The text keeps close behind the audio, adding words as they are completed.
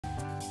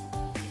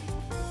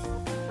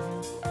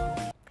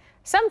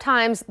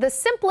Sometimes the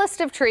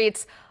simplest of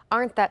treats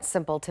aren't that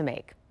simple to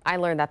make. I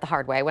learned that the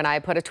hard way when I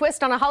put a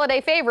twist on a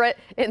holiday favorite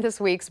in this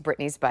week's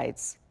Brittany's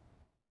Bites.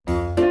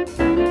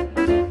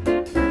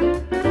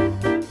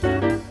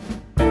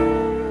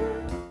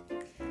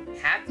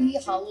 Happy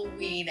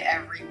Halloween,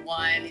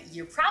 everyone.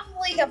 You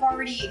probably have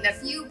already eaten a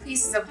few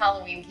pieces of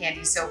Halloween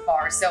candy so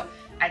far, so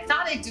I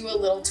thought I'd do a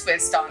little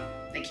twist on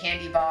the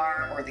candy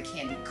bar or the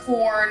candy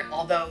corn,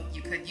 although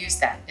you could use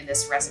that in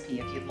this recipe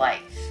if you'd like.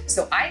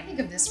 So I think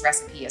of this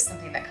recipe as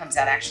something that comes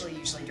out actually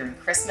usually during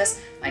Christmas.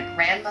 My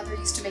grandmother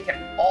used to make it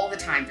all the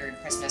time during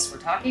Christmas. We're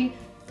talking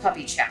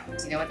puppy chow.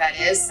 Do you know what that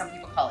is? Some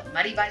people call it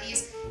Muddy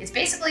Buddies. It's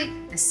basically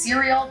the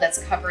cereal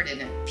that's covered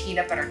in a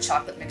peanut butter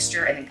chocolate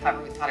mixture and then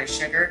covered with powdered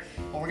sugar.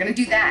 Well, we're gonna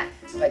do that,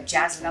 but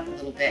jazz it up a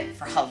little bit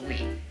for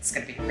Halloween. It's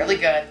gonna be really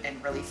good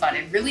and really fun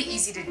and really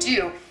easy to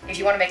do if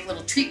you wanna make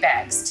little treat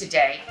bags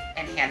today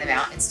and hand them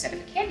out instead of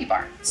a candy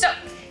bar. So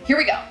here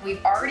we go.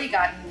 We've already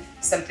gotten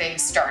some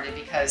things started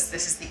because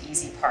this is the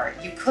easy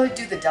part. You could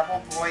do the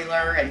double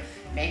broiler and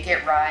make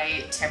it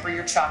right, temper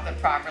your chocolate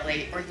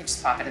properly, or you can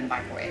just pop it in the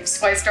microwave.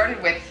 So I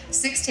started with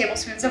 6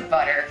 tablespoons of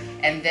butter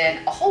and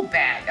then a whole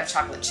bag of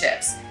chocolate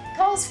chips. It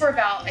calls for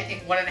about, I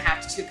think,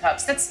 1.5 to 2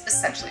 cups. That's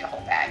essentially a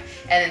whole bag.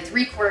 And then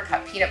 3/4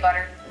 cup peanut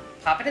butter.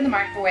 Pop it in the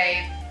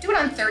microwave. Do it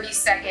on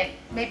 30-second,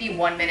 maybe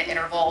 1-minute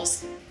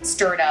intervals.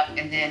 Stir it up,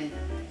 and then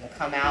you'll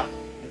come out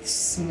with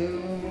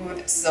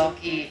smooth,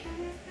 silky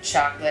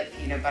chocolate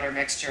peanut butter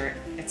mixture.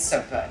 It's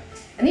so good.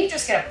 And then you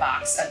just get a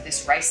box of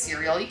this rice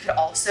cereal. You could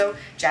also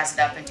jazz it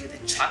up and do the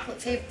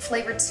chocolate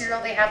flavored cereal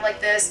they have like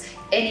this.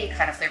 Any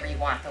kind of flavor you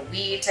want. The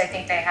wheat, I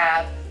think they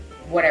have,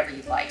 whatever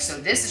you'd like. So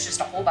this is just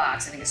a whole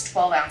box. I think it's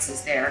 12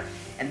 ounces there.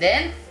 And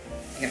then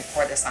you're gonna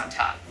pour this on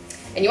top.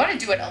 And you wanna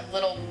do it a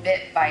little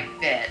bit by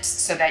bit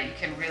so that you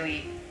can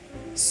really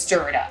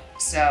stir it up.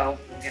 So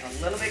we'll get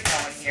a little bit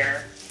going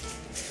here.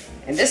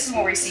 And this is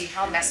where we see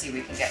how messy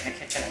we can get in the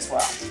kitchen as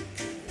well.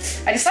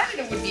 I decided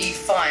it would be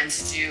fun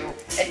to do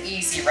an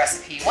easy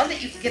recipe, one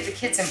that you can get the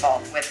kids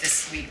involved with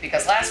this week,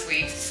 because last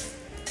week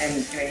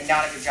I'm doing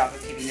not a good job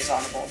of keeping this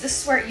on the bowl. This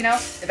is where, you know,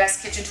 the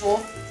best kitchen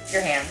tool,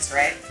 your hands,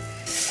 right?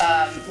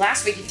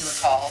 Last week, if you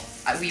recall,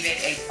 we made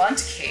a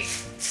bundt cake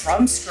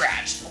from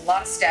scratch. A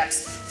lot of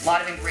steps, a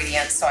lot of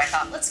ingredients, so I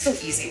thought, let's go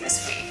easy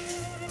this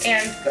week.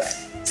 And good,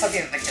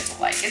 something that the kids will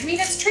like. I mean,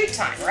 it's treat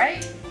time,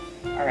 right?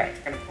 All right,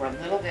 we're gonna pour a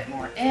little bit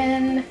more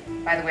in.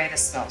 By the way,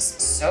 this smells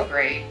so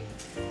great.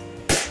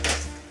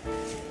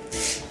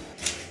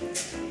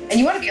 And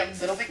you want to be a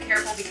little bit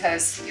careful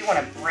because you want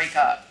to break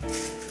up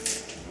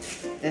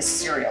this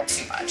cereal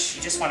too much.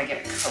 You just want to get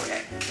it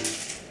coated.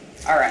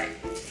 All right,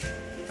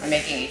 I'm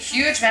making a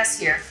huge mess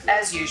here,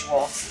 as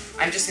usual.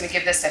 I'm just going to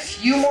give this a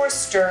few more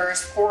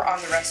stirs, pour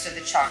on the rest of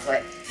the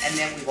chocolate, and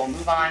then we will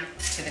move on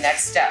to the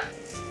next step.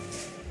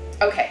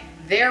 Okay,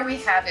 there we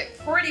have it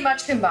pretty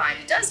much combined.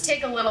 It does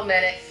take a little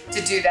minute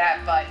to do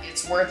that, but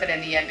it's worth it in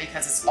the end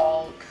because it's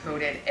all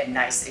coated and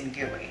nice and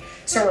gooey.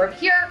 So from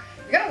here,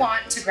 you're gonna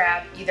want to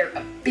grab either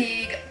a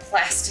big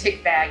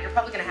plastic bag. You're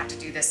probably gonna have to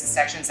do this in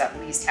sections, at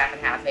least half and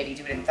half, maybe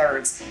do it in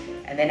thirds,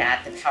 and then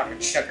add the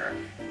powdered sugar.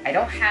 I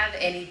don't have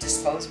any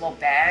disposable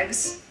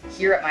bags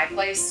here at my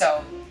place,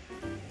 so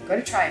I'm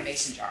gonna try a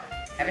mason jar.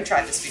 I haven't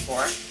tried this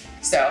before,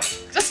 so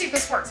just see if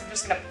this works. I'm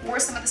just gonna pour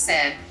some of this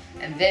in,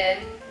 and then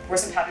pour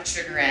some powdered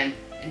sugar in,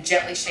 and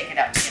gently shake it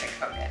up to get it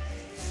coated.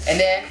 And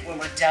then when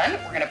we're done,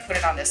 we're gonna put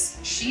it on this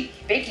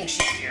baking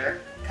sheet here,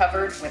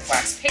 covered with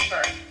wax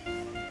paper,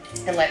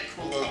 and let it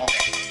cool a little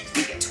bit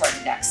until we get to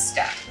our next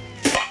step.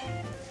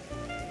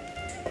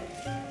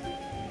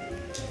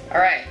 All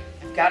right,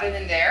 I've got it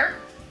in there,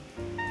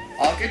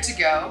 all good to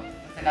go,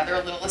 with another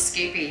little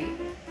escaping.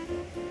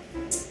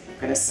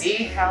 We're gonna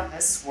see how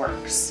this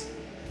works.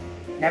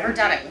 Never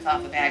done it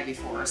without the bag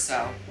before,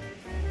 so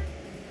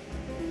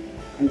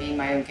I'm being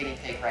my own guinea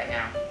pig right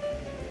now.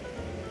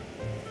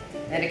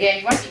 And again,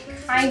 you want to be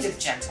kind of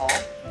gentle.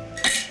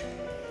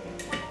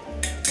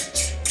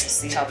 Let's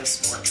see how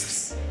this works.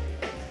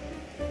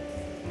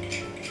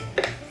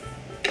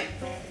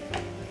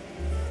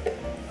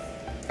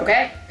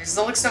 Okay, this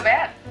doesn't look so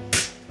bad.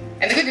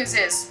 And the good news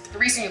is, the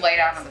reason you lay it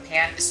out on the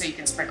pan is so you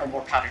can sprinkle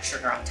more powdered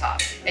sugar on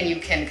top. And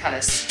you can kind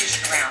of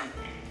squish it around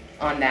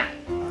on that.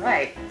 All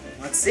right,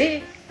 let's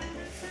see.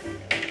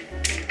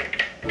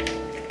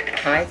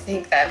 I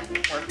think that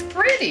worked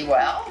pretty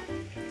well.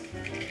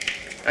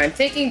 I'm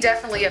thinking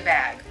definitely a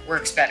bag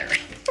works better.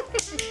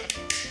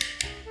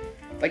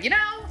 But you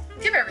know,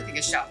 give everything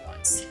a shot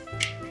once.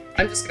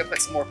 I'm just gonna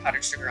put some more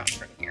powdered sugar on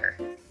from here.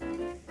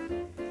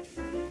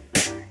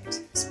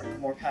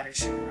 More powdered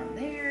sugar on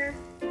there.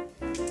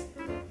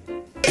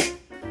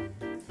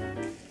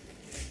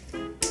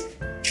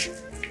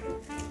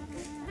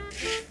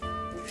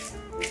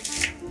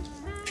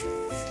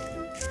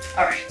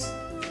 All right.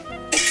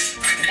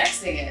 The next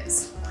thing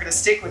is we're gonna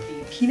stick with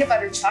the peanut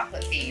butter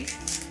chocolate theme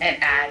and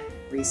add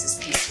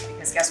Reese's Pieces,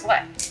 because guess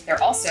what?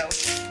 They're also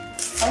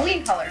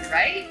Halloween colored,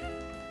 right?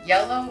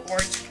 Yellow,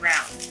 orange,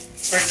 brown.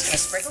 So we're just gonna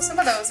sprinkle some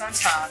of those on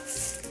top,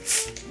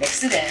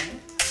 mix it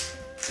in,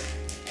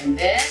 and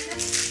then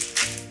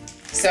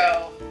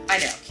So I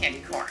know, candy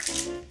corn.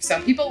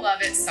 Some people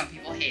love it, some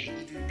people hate it.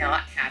 You do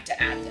not have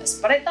to add this.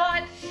 But I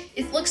thought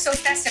it looks so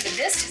festive, and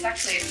this is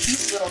actually a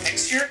cute little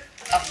mixture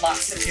of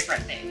lots of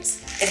different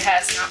things. It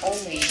has not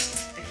only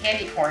the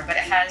candy corn, but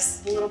it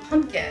has the little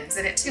pumpkins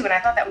in it too, and I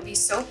thought that would be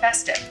so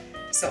festive.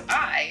 So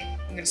I'm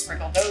gonna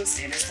sprinkle those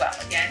in as well.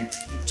 Again,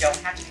 you don't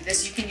have to do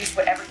this. You can use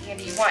whatever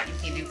candy you want. You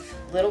can do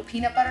little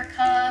peanut butter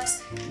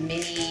cups,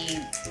 mini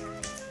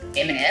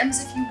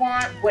M&Ms if you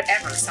want,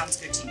 whatever sounds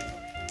good to you.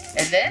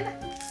 And then,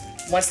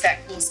 once that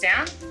cools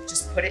down,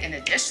 just put it in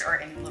a dish or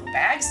in little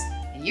bags,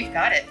 and you've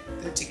got it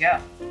good to go.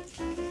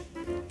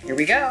 Here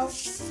we go,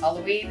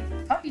 Halloween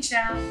puppy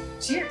chow.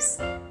 Cheers.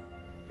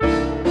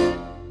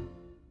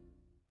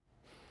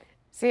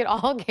 See, it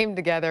all came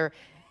together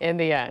in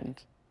the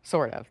end.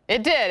 Sort of.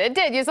 It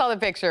did. You saw the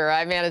picture.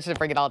 I managed to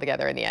bring it all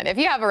together in the end. If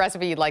you have a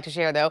recipe you'd like to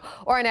share, though,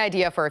 or an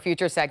idea for a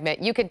future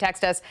segment, you can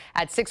text us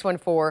at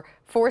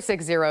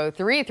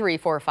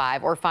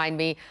 614-460-3345 or find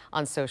me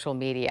on social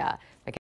media.